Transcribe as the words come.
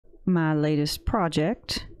my latest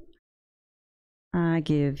project, I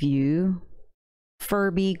give you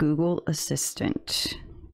Furby Google Assistant.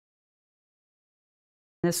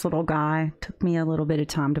 This little guy took me a little bit of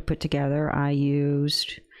time to put together. I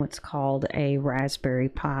used what's called a Raspberry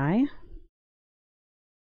Pi.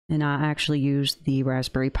 And I actually used the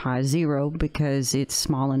Raspberry Pi Zero because it's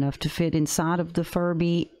small enough to fit inside of the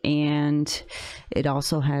Furby, and it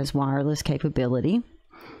also has wireless capability.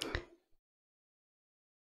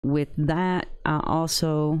 With that, I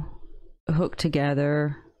also hooked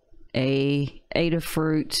together a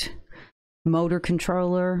Adafruit motor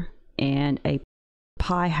controller and a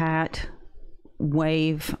Pi Hat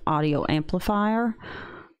wave audio amplifier,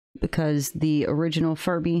 because the original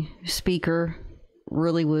Furby speaker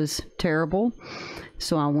really was terrible,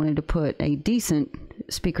 so I wanted to put a decent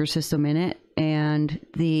speaker system in it. And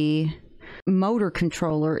the motor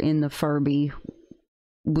controller in the Furby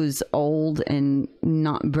was old and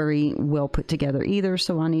not very well put together either,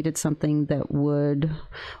 so I needed something that would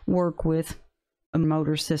work with a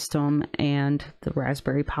motor system and the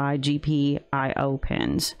Raspberry Pi GPIO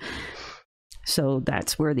pins. So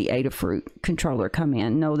that's where the Adafruit controller come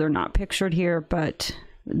in. No, they're not pictured here, but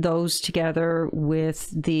those together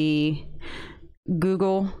with the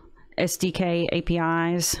Google SDK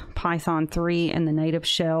APIs, Python 3, and the native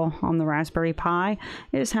shell on the Raspberry Pi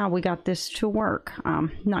is how we got this to work.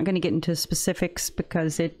 I'm not going to get into specifics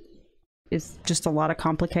because it is just a lot of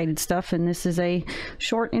complicated stuff, and this is a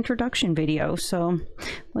short introduction video. So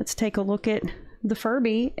let's take a look at the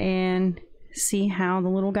Furby and see how the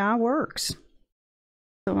little guy works.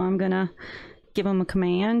 So I'm going to give him a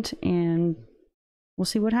command and we'll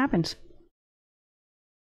see what happens.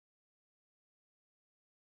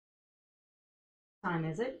 What time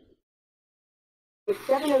is it? It's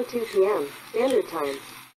 7:02 p.m. Standard Time.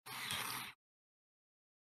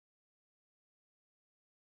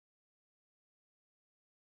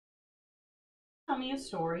 Tell me a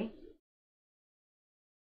story.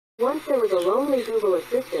 Once there was a lonely Google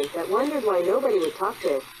Assistant that wondered why nobody would talk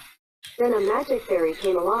to it. Then a magic fairy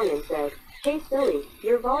came along and said, "Hey silly,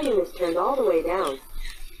 your volume is turned all the way down."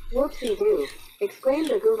 "Whoopsie-doo," exclaimed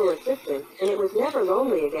the Google Assistant, and it was never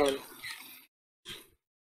lonely again.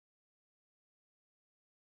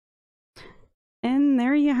 And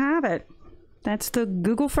there you have it. That's the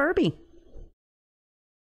Google Furby.